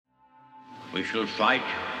We shall fight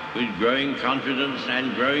with growing confidence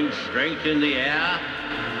and growing strength in the air.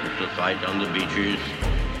 We shall fight on the beaches.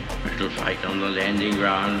 We shall fight on the landing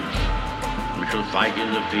grounds. We shall fight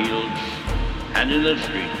in the fields and in the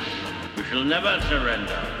streets. We shall never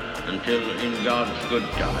surrender until, in God's good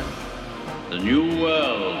time, the new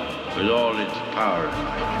world, with all its power and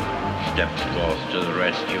might, steps forth to the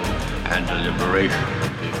rescue and the liberation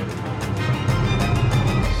of people.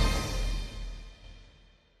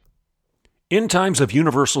 In times of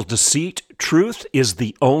universal deceit, truth is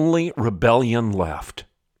the only rebellion left.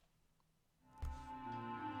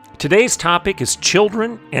 Today's topic is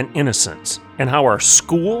children and innocence, and how our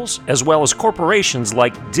schools, as well as corporations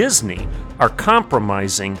like Disney, are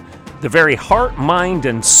compromising the very heart, mind,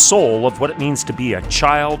 and soul of what it means to be a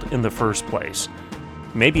child in the first place.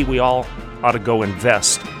 Maybe we all ought to go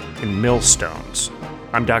invest in millstones.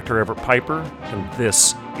 I'm Dr. Everett Piper, and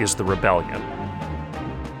this is The Rebellion.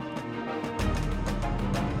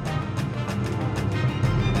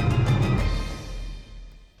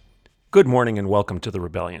 Good morning and welcome to The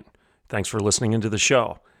Rebellion. Thanks for listening into the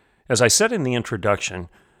show. As I said in the introduction,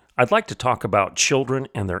 I'd like to talk about children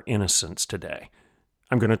and their innocence today.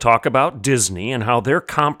 I'm going to talk about Disney and how they're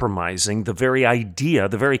compromising the very idea,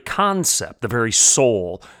 the very concept, the very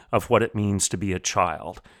soul of what it means to be a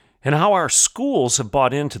child, and how our schools have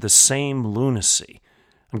bought into the same lunacy.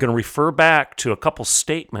 I'm going to refer back to a couple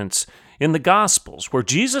statements in the Gospels where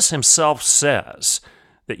Jesus himself says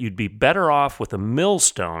that you'd be better off with a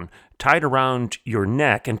millstone tied around your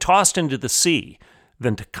neck and tossed into the sea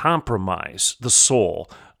than to compromise the soul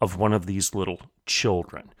of one of these little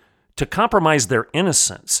children, to compromise their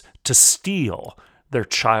innocence, to steal their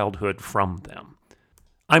childhood from them.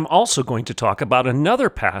 I'm also going to talk about another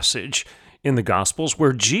passage in the Gospels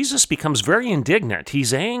where Jesus becomes very indignant.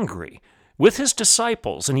 He's angry with his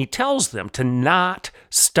disciples, and he tells them to not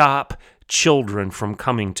stop children from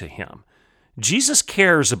coming to him. Jesus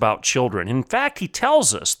cares about children. In fact, he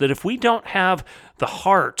tells us that if we don't have the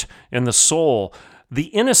heart and the soul, the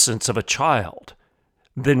innocence of a child,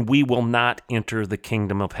 then we will not enter the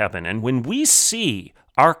kingdom of heaven. And when we see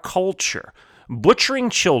our culture butchering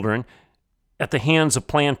children at the hands of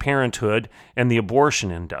Planned Parenthood and the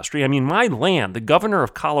abortion industry, my land, the governor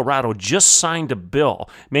of Colorado just signed a bill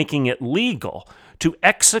making it legal to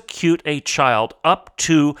execute a child up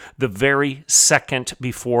to the very second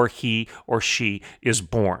before he or she is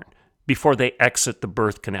born, before they exit the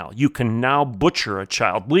birth canal. You can now butcher a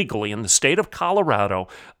child legally in the state of Colorado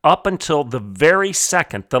up until the very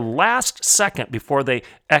second, the last second before they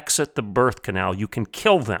exit the birth canal. You can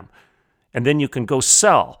kill them, and then you can go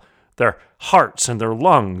sell their hearts and their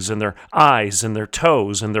lungs and their eyes and their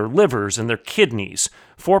toes and their livers and their kidneys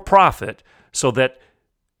for profit so that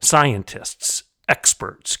scientists,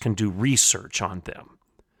 experts can do research on them.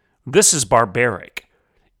 This is barbaric.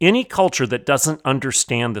 Any culture that doesn't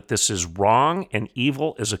understand that this is wrong and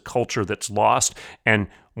evil is a culture that's lost and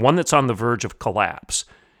one that's on the verge of collapse.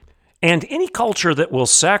 And any culture that will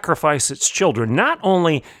sacrifice its children, not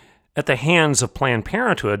only at the hands of Planned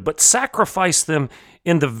Parenthood, but sacrifice them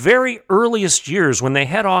in the very earliest years when they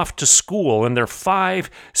head off to school in their 5,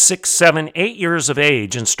 6, 7, 8 years of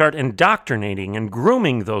age and start indoctrinating and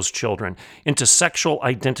grooming those children into sexual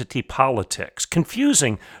identity politics,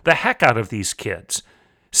 confusing the heck out of these kids,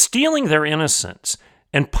 stealing their innocence,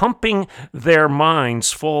 and pumping their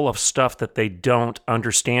minds full of stuff that they don't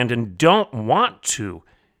understand and don't want to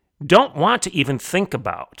even think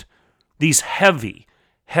about. These heavy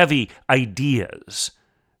ideas,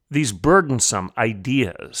 these burdensome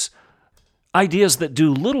ideas that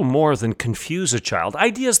do little more than confuse a child,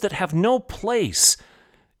 ideas that have no place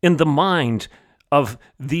in the mind of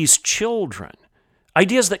these children,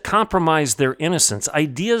 ideas that compromise their innocence,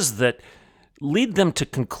 ideas that lead them to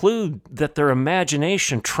conclude that their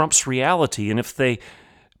imagination trumps reality, and if they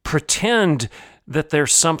pretend that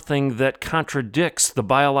there's something that contradicts the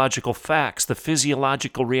biological facts, the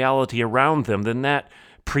physiological reality around them, then that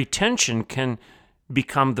pretension can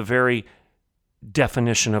become the very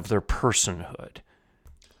definition of their personhood.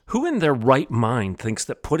 Who in their right mind thinks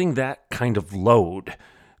that putting that kind of load,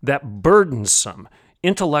 that burdensome,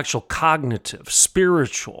 intellectual, cognitive,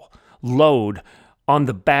 spiritual load on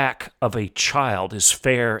the back of a child is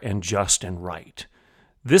fair and just and right?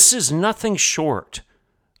 This is nothing short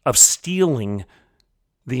of stealing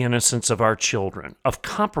the innocence of our children, of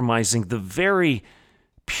compromising the very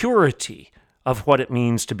purity of what it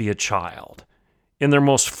means to be a child. In their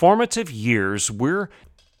most formative years, we're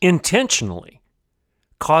intentionally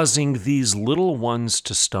causing these little ones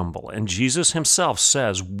to stumble. And Jesus himself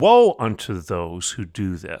says, "Woe unto those who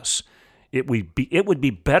do this." It would be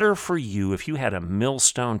better for you if you had a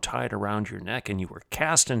millstone tied around your neck and you were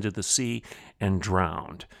cast into the sea and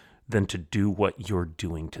drowned than to do what you're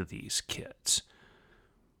doing to these kids.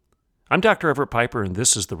 I'm Dr. Everett Piper, and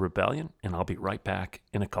this is The Rebellion, and I'll be right back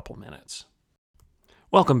in a couple minutes.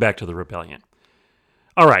 Welcome back to The Rebellion.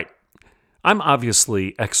 All right, I'm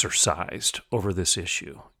obviously exercised over this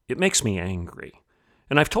issue. It makes me angry.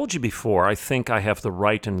 And I've told you before, I think I have the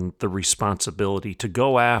right and the responsibility to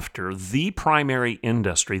go after the primary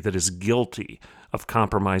industry that is guilty of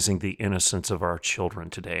compromising the innocence of our children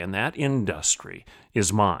today. And that industry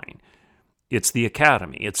is mine. It's the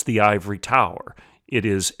academy. It's the ivory tower. It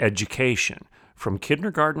is education. From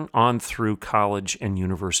kindergarten on through college and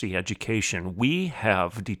university education, we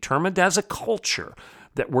have determined as a culture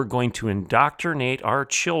that we're going to indoctrinate our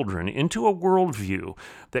children into a worldview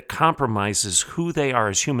that compromises who they are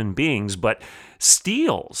as human beings, but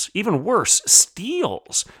steals, even worse,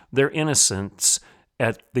 steals their innocence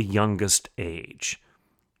at the youngest age.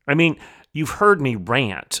 I mean, you've heard me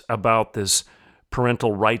rant about this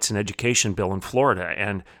parental rights and education bill in Florida,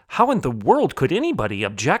 and how in the world could anybody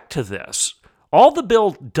object to this? All the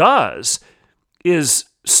bill does is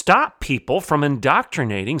stop people from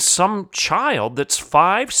indoctrinating some child that's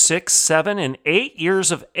 5, 6, 7, and 8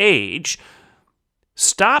 years of age,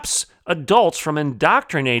 stops adults from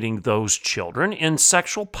indoctrinating those children in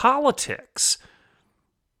sexual politics,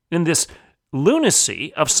 in this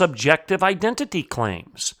lunacy of subjective identity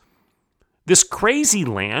claims. This crazy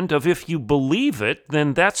land of if you believe it,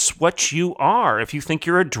 then that's what you are. If you think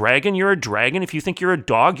you're a dragon, you're a dragon. If you think you're a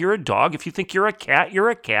dog, you're a dog. If you think you're a cat, you're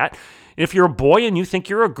a cat. If you're a boy and you think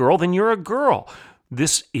you're a girl, then you're a girl.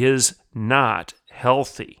 This is not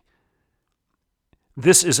healthy.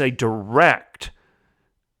 This is a direct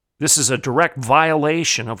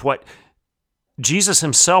violation of what Jesus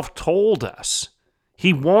himself told us.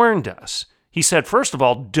 He warned us. He said, first of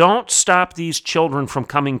all, don't stop these children from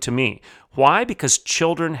coming to me. Why? Because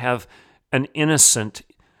children have an innocence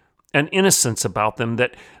about them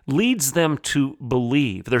that leads them to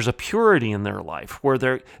believe. There's a purity in their life where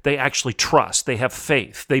they actually trust, they have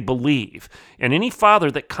faith, they believe. And any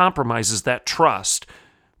father that compromises that trust,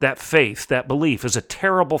 that faith, that belief is a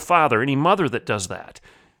terrible father. Any mother that does that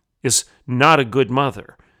is not a good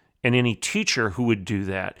mother. And any teacher who would do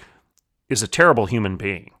that is a terrible human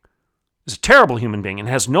being. Is a terrible human being and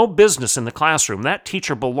has no business in the classroom. That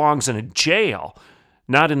teacher belongs in a jail,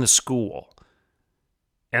 not in the school.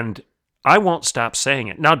 And I won't stop saying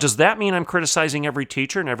it. Now, does that mean I'm criticizing every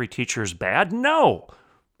teacher and every teacher is bad? No,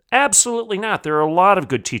 absolutely not. There are a lot of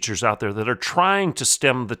good teachers out there that are trying to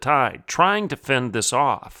stem the tide, trying to fend this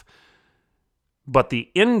off. But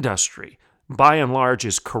the industry, by and large,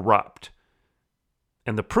 is corrupt.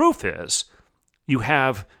 And the proof is you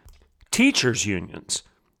have teachers' unions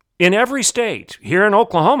in every state. Here in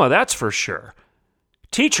Oklahoma, that's for sure.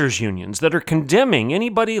 Teachers' unions that are condemning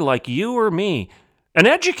anybody like you or me, an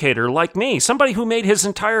educator like me, somebody who made his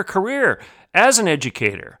entire career as an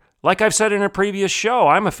educator. Like I've said in a previous show,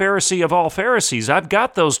 I'm a Pharisee of all Pharisees. I've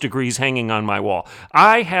got those degrees hanging on my wall.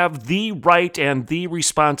 I have the right and the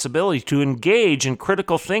responsibility to engage in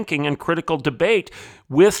critical thinking and critical debate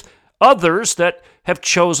with others that have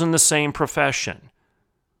chosen the same profession.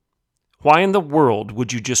 Why in the world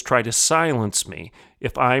would you just try to silence me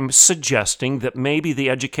if I'm suggesting that maybe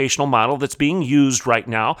the educational model that's being used right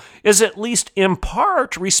now is at least in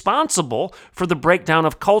part responsible for the breakdown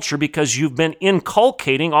of culture because you've been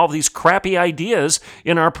inculcating all these crappy ideas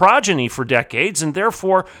in our progeny for decades, and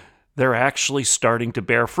therefore they're actually starting to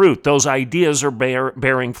bear fruit. Those ideas are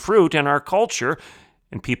bearing fruit in our culture,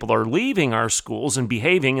 and people are leaving our schools and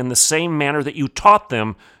behaving in the same manner that you taught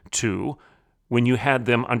them to when you had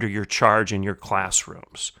them under your charge in your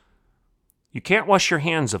classrooms. You can't wash your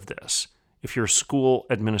hands of this if you're a school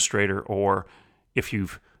administrator or if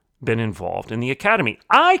you've been involved in the academy.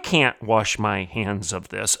 I can't wash my hands of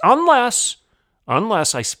this unless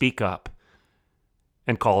I speak up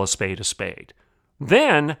and call a spade a spade.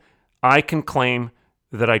 Then I can claim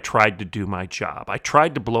that I tried to do my job. I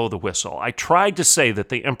tried to blow the whistle. I tried to say that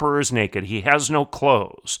the emperor is naked. He has no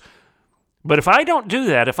clothes. But if I don't do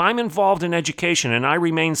that, if I'm involved in education and I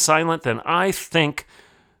remain silent, then I think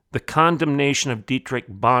the condemnation of Dietrich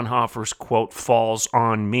Bonhoeffer's quote falls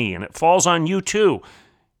on me. And it falls on you too.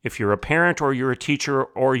 If you're a parent or you're a teacher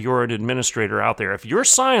or you're an administrator out there, if you're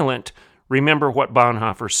silent, remember what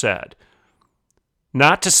Bonhoeffer said.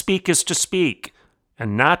 Not to speak is to speak,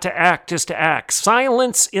 and not to act is to act.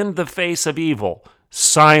 Silence in the face of evil.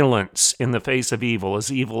 Silence in the face of evil is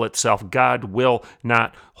evil itself. God will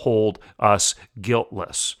not hold us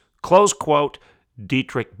guiltless. Close quote,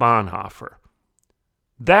 Dietrich Bonhoeffer.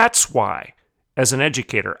 That's why, as an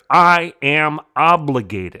educator, I am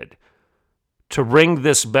obligated to ring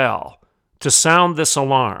this bell, to sound this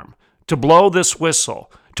alarm, to blow this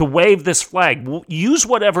whistle, to wave this flag. Use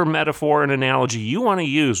whatever metaphor and analogy you want to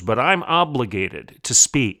use, but I'm obligated to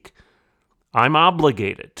speak. I'm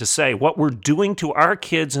obligated to say what we're doing to our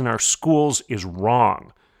kids in our schools is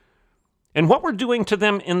wrong. And what we're doing to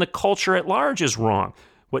them in the culture at large is wrong.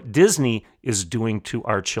 What Disney is doing to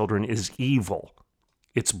our children is evil.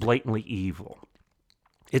 It's blatantly evil.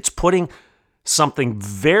 It's putting something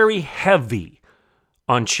very heavy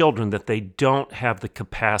on children that they don't have the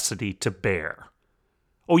capacity to bear.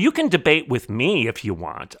 Oh, you can debate with me if you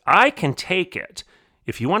want. I can take it.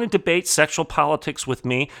 If you want to debate sexual politics with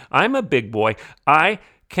me, I'm a big boy. I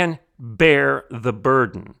can bear the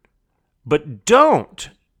burden. But don't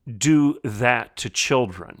do that to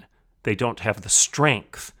children. They don't have the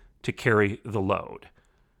strength to carry the load.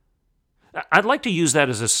 I'd like to use that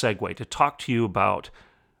as a segue to talk to you about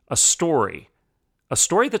a story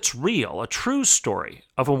that's real, a true story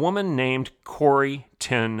of a woman named Corrie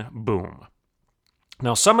ten Boom.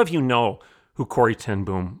 Now, some of you know who Corrie ten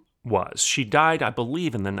Boom was. She died, I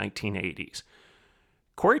believe, in the 1980s.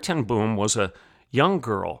 Corrie ten Boom was a young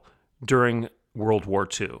girl during World War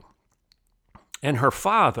II. And her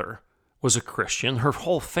father was a Christian. Her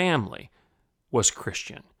whole family was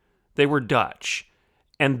Christian. They were Dutch.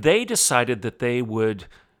 And they decided that they would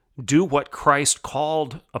do what Christ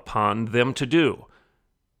called upon them to do.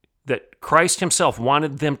 That Christ himself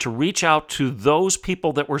wanted them to reach out to those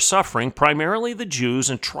people that were suffering, primarily the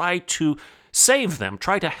Jews, and try to save them,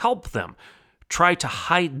 try to help them, try to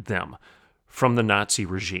hide them from the Nazi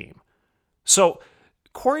regime. So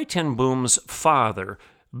Corrie ten Boom's father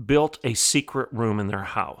built a secret room in their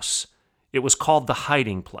house. It was called the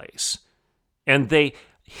hiding place. And they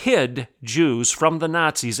hid Jews from the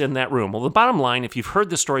Nazis in that room. Well, the bottom line, if you've heard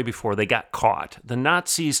the story before, they got caught. The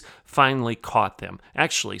Nazis finally caught them.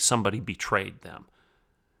 Actually, somebody betrayed them.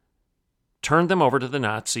 Turned them over to the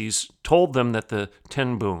Nazis, told them that the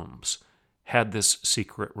ten Booms had this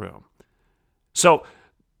secret room. So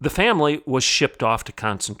the family was shipped off to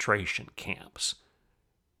concentration camps.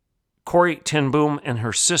 Corrie ten Boom and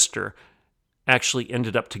her sister actually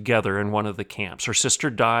ended up together in one of the camps. Her sister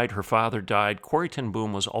died, her father died. Corrie ten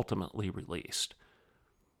Boom was ultimately released.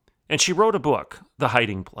 And she wrote a book, The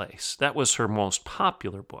Hiding Place. That was her most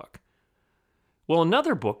popular book. Well,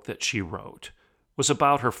 another book that she wrote was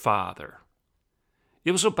about her father.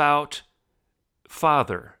 It was about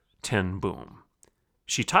Father ten Boom.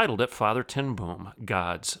 She titled it Father ten Boom,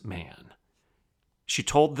 God's Man. She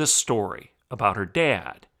told this story about her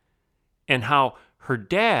dad and how her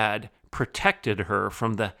dad protected her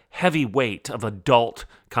from the heavy weight of adult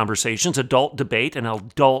conversations, adult debate, and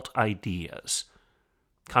adult ideas.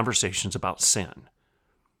 Conversations about sin.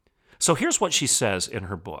 So here's what she says in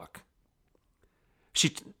her book.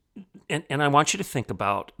 And I want you to think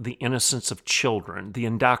about the innocence of children, the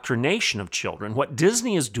indoctrination of children, what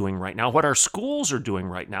Disney is doing right now, what our schools are doing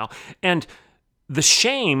right now, and the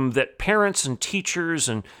shame that parents and teachers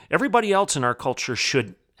and everybody else in our culture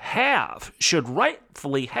should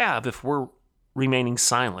rightfully have if we're remaining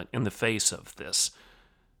silent in the face of this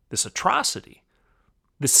atrocity,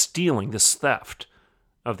 this stealing, this theft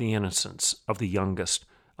of the innocence of the youngest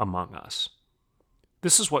among us.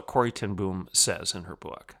 This is what Corrie ten Boom says in her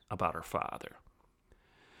book about her father.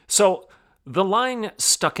 So the line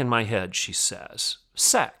stuck in my head, she says,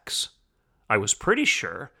 sex. I was pretty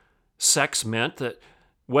sure sex meant that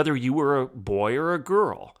whether you were a boy or a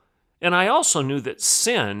girl. And I also knew that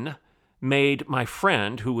sin made my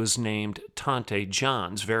friend, who was named Tante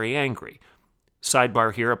Johns, very angry.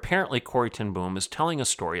 Sidebar here, apparently Corrie ten Boom is telling a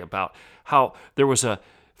story about how there was a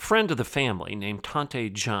friend of the family named Tante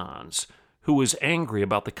Johns who was angry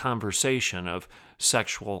about the conversation of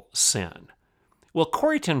sexual sin. Well,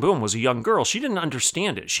 Corrie ten Boom was a young girl. She didn't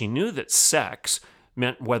understand it. She knew that sex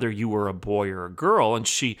meant whether you were a boy or a girl, and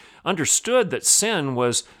she understood that sin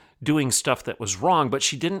was doing stuff that was wrong, but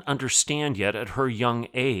she didn't understand yet at her young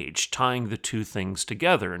age, tying the two things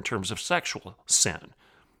together in terms of sexual sin.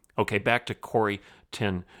 Okay, back to Corrie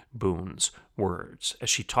ten Boom's words, as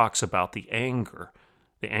she talks about the angry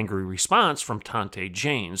response from Tante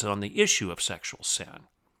Janes on the issue of sexual sin.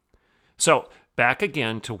 So, back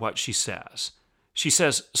again to what she says. She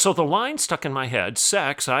says, so the line stuck in my head,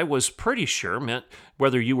 sex, I was pretty sure meant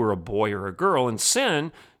whether you were a boy or a girl, and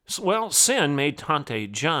sin, well, sin made Tante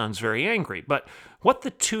Johns very angry, but what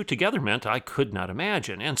the two together meant I could not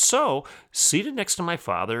imagine. And so, seated next to my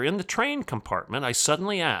father in the train compartment, I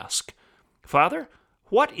suddenly asked, Father,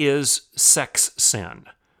 what is sex sin?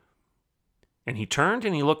 And he turned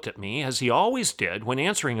and he looked at me, as he always did when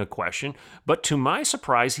answering a question, but to my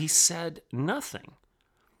surprise, he said nothing.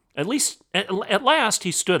 At last,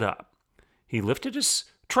 he stood up. He lifted his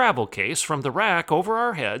travel case from the rack over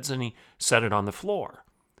our heads and he set it on the floor.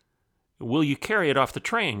 "Will you carry it off the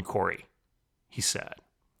train, Corey?" he said.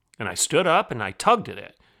 And I stood up and I tugged at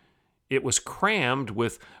it. It was crammed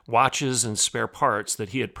with watches and spare parts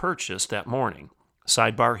that he had purchased that morning.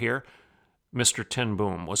 Sidebar here, Mr. Ten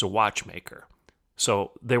Boom was a watchmaker.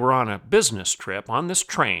 So they were on a business trip on this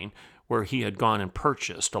train where he had gone and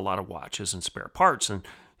purchased a lot of watches and spare parts, and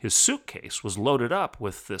his suitcase was loaded up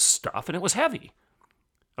with this stuff, and it was heavy.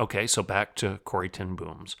 Okay, so back to Corey Ten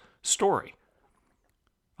Boom's story.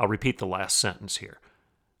 I'll repeat the last sentence here.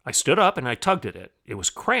 I stood up and I tugged at it. It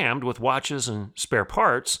was crammed with watches and spare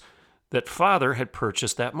parts that Father had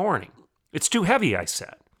purchased that morning. "It's too heavy," I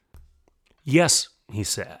said. "Yes," he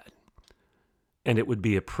said. And it would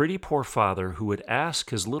be a pretty poor father who would ask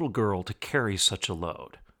his little girl to carry such a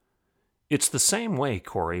load. It's the same way,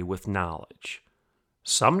 Corey, with knowledge.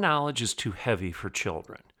 Some knowledge is too heavy for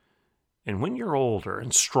children. And when you're older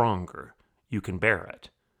and stronger, you can bear it.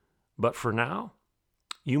 But for now,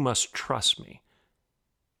 you must trust me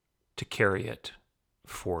to carry it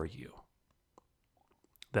for you.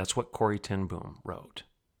 That's what Corey Ten Boom wrote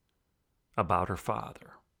about her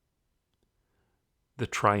father. The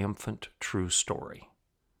triumphant true story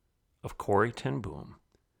of Corey Ten Boom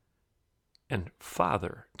and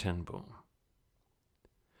Father Ten Boom.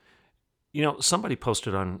 You know, somebody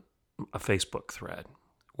posted on a Facebook thread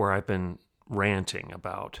where I've been ranting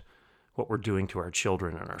about what we're doing to our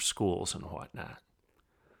children in our schools and whatnot.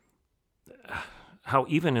 How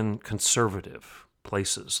even in conservative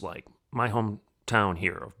places like my hometown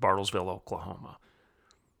here of Bartlesville, Oklahoma,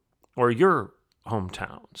 or your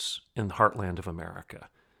hometowns in the heartland of America,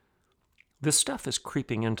 this stuff is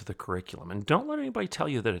creeping into the curriculum. And don't let anybody tell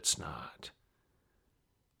you that it's not.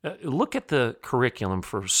 Look at the curriculum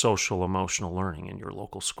for social emotional learning in your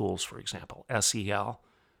local schools, for example, SEL.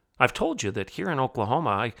 I've told you that here in Oklahoma,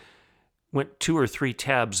 I went 2 or 3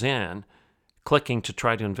 tabs in, clicking to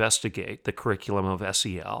try to investigate the curriculum of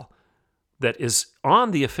SEL that is on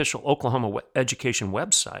the official Oklahoma education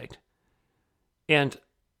website. And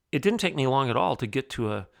it didn't take me long at all to get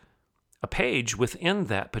to a page within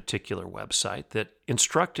that particular website that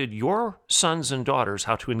instructed your sons and daughters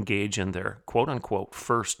how to engage in their quote-unquote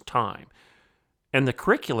first time. And the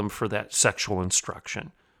curriculum for that sexual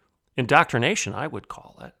instruction, indoctrination I would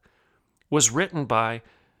call it, was written by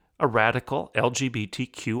a radical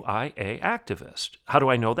LGBTQIA activist. How do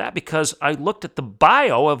I know that? Because I looked at the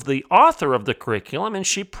bio of the author of the curriculum and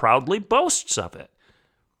she proudly boasts of it.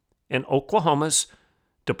 And Oklahoma's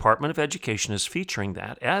Department of Education is featuring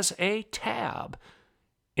that as a tab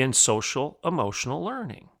in social emotional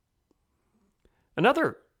learning.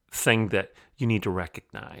 Another thing that you need to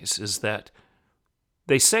recognize is that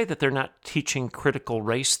they say that they're not teaching critical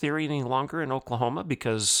race theory any longer in Oklahoma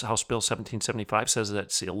because House Bill 1775 says that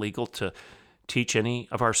it's illegal to teach any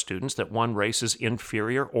of our students that one race is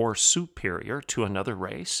inferior or superior to another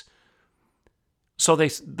race. So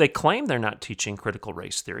they claim they're not teaching critical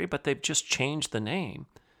race theory, but they've just changed the name.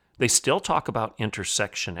 They still talk about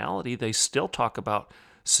intersectionality. They still talk about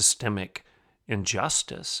systemic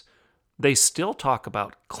injustice. They still talk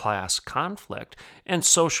about class conflict. And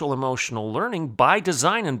social emotional learning, by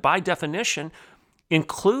design and by definition,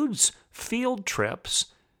 includes field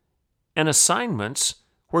trips and assignments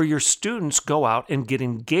where your students go out and get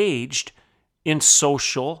engaged in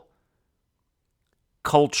social,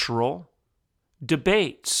 cultural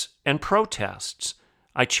debates and protests.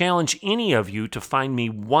 I challenge any of you to find me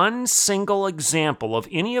one single example of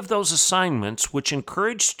any of those assignments which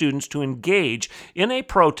encourage students to engage in a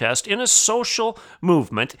protest, in a social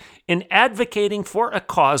movement, in advocating for a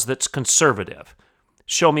cause that's conservative.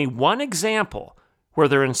 Show me one example where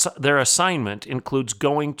their assignment includes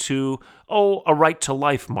going to, a right to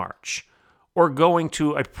life march, or going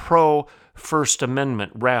to a pro-First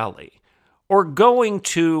Amendment rally, or going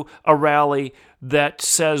to a rally that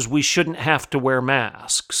says we shouldn't have to wear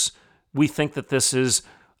masks. We think that this is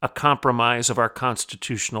a compromise of our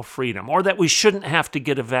constitutional freedom, or that we shouldn't have to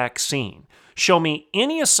get a vaccine. Show me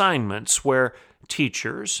any assignments where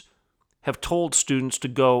teachers have told students to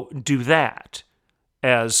go do that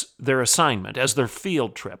as their assignment, as their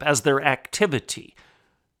field trip, as their activity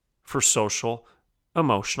for social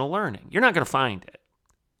emotional learning. You're not going to find it.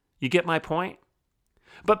 You get my point?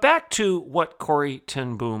 But back to what Corey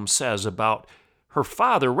Ten Boom says about her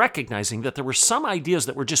father recognizing that there were some ideas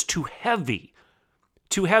that were just too heavy.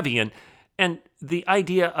 And the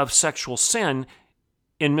idea of sexual sin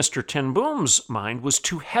in Mr. Ten Boom's mind, was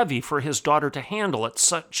too heavy for his daughter to handle at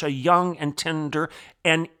such a young and tender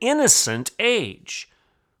and innocent age.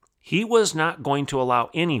 He was not going to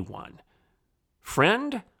allow anyone,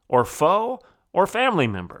 friend or foe or family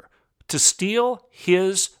member, to steal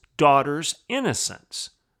his daughter's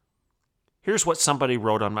innocence. Here's what somebody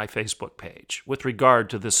wrote on my Facebook page with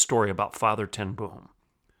regard to this story about Father Ten Boom.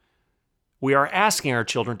 We are asking our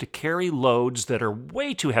children to carry loads that are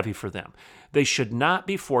way too heavy for them. They should not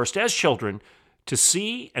be forced as children to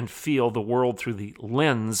see and feel the world through the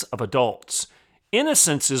lens of adults.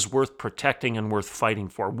 Innocence is worth protecting and worth fighting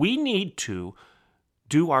for. We need to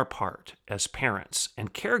do our part as parents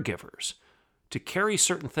and caregivers to carry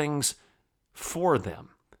certain things for them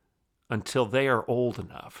until they are old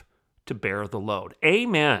enough to bear the load.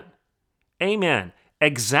 Amen. Amen.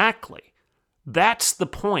 Exactly. That's the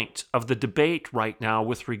point of the debate right now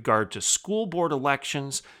with regard to school board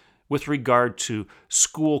elections, with regard to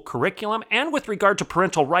school curriculum, and with regard to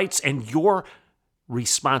parental rights and your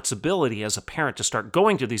responsibility as a parent to start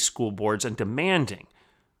going to these school boards and demanding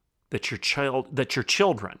that your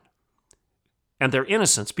children and their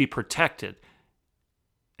innocence be protected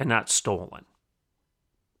and not stolen.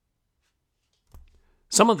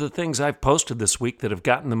 Some of the things I've posted this week that have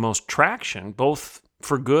gotten the most traction, both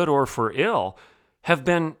for good or for ill, have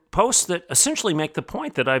been posts that essentially make the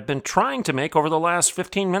point that I've been trying to make over the last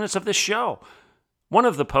 15 minutes of this show. One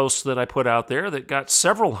of the posts that I put out there that got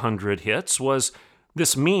several hundred hits was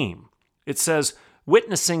this meme. It says,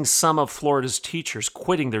 witnessing some of Florida's teachers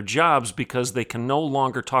quitting their jobs because they can no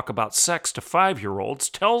longer talk about sex to 5-year-olds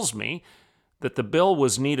tells me that the bill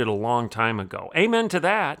was needed a long time ago. Amen to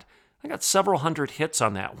that. I got several hundred hits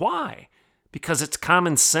on that. Why? Because it's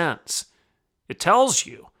common sense. It tells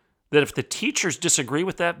you that if the teachers disagree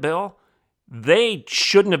with that bill, they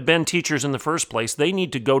shouldn't have been teachers in the first place. They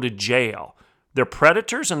need to go to jail. They're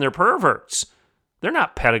predators and they're perverts. They're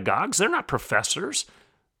not pedagogues. They're not professors.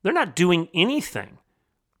 They're not doing anything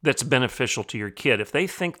that's beneficial to your kid if they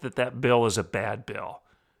think that that bill is a bad bill.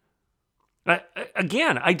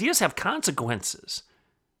 Again, ideas have consequences.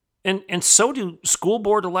 And so do school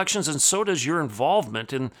board elections, and so does your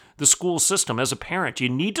involvement in the school system as a parent. You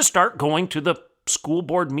need to start going to the school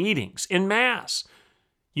board meetings en masse.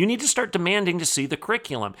 You need to start demanding to see the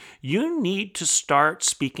curriculum. You need to start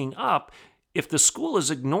speaking up if the school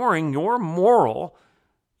is ignoring your moral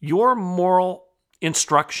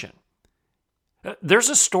instruction. There's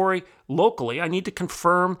a story locally. I need to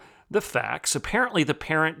confirm the facts. Apparently, the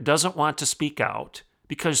parent doesn't want to speak out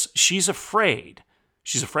because she's afraid.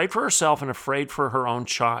 She's afraid for herself and afraid for her own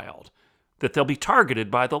child, that they'll be targeted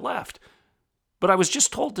by the left. But I was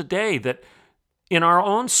just told today that in our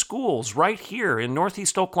own schools right here in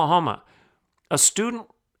Northeast Oklahoma, a student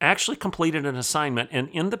actually completed an assignment, and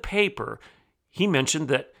in the paper, he mentioned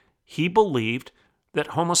that he believed that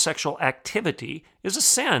homosexual activity is a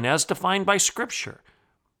sin as defined by Scripture.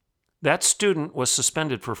 That student was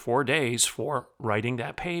suspended for 4 days for writing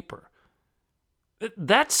that paper.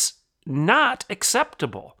 That's not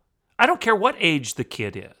acceptable. I don't care what age the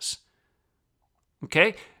kid is.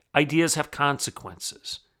 Okay? Ideas have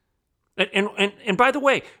consequences. And by the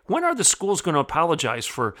way, when are the schools going to apologize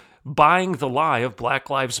for buying the lie of Black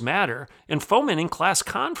Lives Matter and fomenting class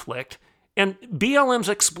conflict and BLM's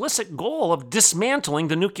explicit goal of dismantling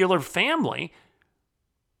the nuclear family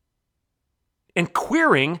and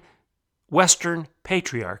queering Western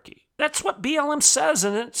patriarchy? That's what BLM says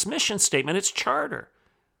in its mission statement, its charter.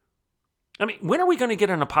 I mean, when are we going to get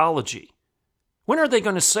an apology? When are they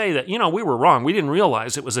going to say that, we were wrong. We didn't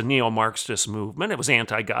realize it was a neo-Marxist movement. It was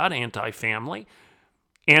anti-God, anti-family,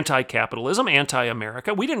 anti-capitalism,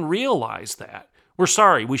 anti-America. We didn't realize that. We're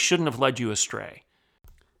sorry. We shouldn't have led you astray.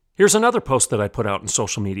 Here's another post that I put out in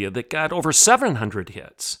social media that got over 700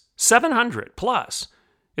 hits. 700 plus.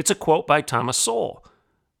 It's a quote by Thomas Sowell,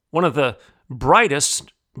 one of the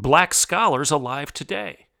brightest black scholars alive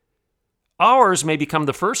today. Ours may become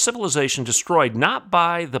the first civilization destroyed not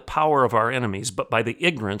by the power of our enemies, but by the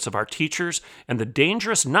ignorance of our teachers and the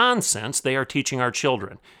dangerous nonsense they are teaching our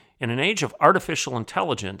children. In an age of artificial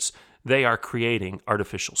intelligence, they are creating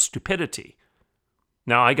artificial stupidity.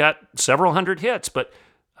 Now, I got several hundred hits, but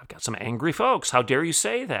I've got some angry folks. How dare you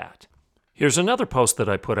say that? Here's another post that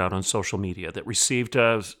I put out on social media that received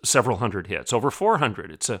several hundred hits, over 400.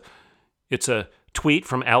 It's a tweet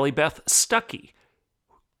from Allie Beth Stuckey.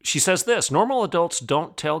 She says this: normal adults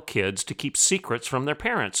don't tell kids to keep secrets from their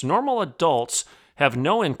parents. Normal adults have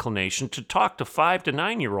no inclination to talk to 5 to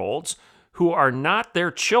 9-year-olds who are not their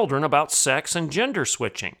children about sex and gender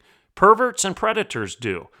switching. Perverts and predators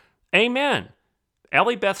do. Amen.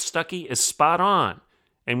 Allie Beth Stuckey is spot on.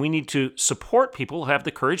 And we need to support people who have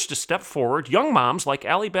the courage to step forward, young moms like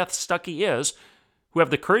Allie Beth Stuckey is, who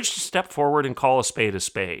have the courage to step forward and call a spade a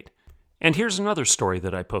spade. And here's another story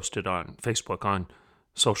that I posted on Facebook, on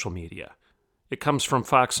social media. It comes from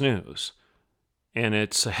Fox News. And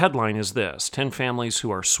its headline is this: 10 families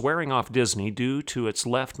who are swearing off Disney due to its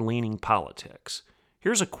left-leaning politics.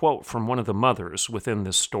 Here's a quote from one of the mothers within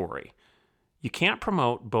this story. You can't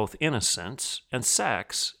promote both innocence and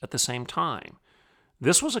sex at the same time.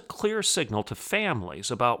 This was a clear signal to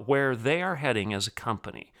families about where they are heading as a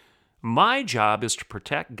company. My job is to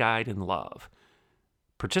protect, guide, and love.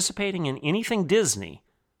 Participating in anything Disney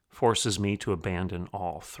forces me to abandon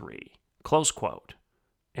all three. Close quote.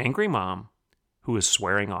 Angry mom who is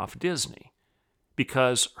swearing off Disney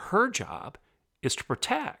because her job is to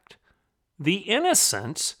protect the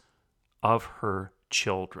innocence of her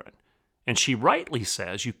children. And she rightly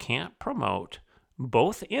says you can't promote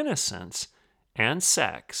both innocence and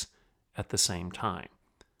sex at the same time.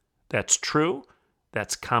 That's true,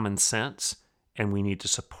 that's common sense, and we need to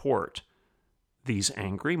support these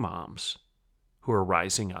angry moms who are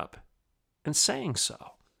rising up and saying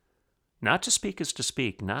so. Not to speak is to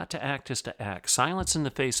speak, not to act is to act. Silence in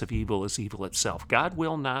the face of evil is evil itself. God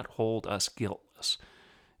will not hold us guiltless.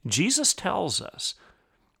 Jesus tells us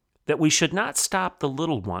that we should not stop the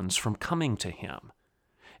little ones from coming to him.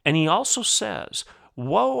 And he also says,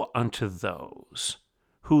 woe unto those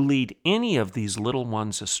who lead any of these little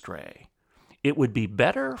ones astray. It would be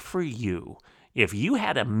better for you if you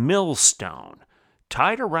had a millstone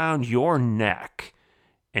tied around your neck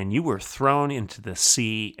and you were thrown into the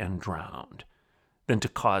sea and drowned than to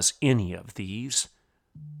cause any of these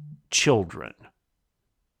children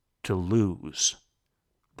to lose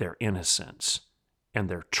their innocence and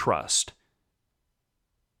their trust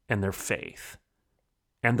and their faith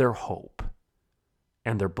and their hope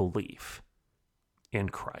and their belief in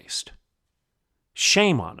Christ.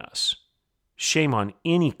 Shame on us. Shame on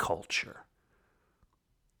any culture.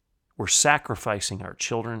 We're sacrificing our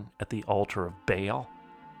children at the altar of Baal.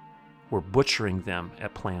 We're butchering them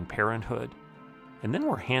at Planned Parenthood. And then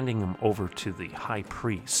we're handing them over to the high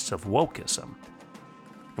priests of wokeism.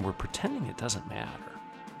 And we're pretending it doesn't matter.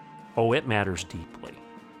 Oh, it matters deeply.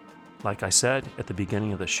 Like I said at the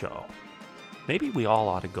beginning of the show, maybe we all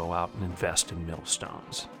ought to go out and invest in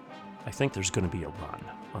millstones. I think there's going to be a run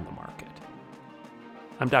on the market.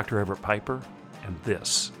 I'm Dr. Everett Piper, and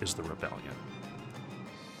this is The Rebellion.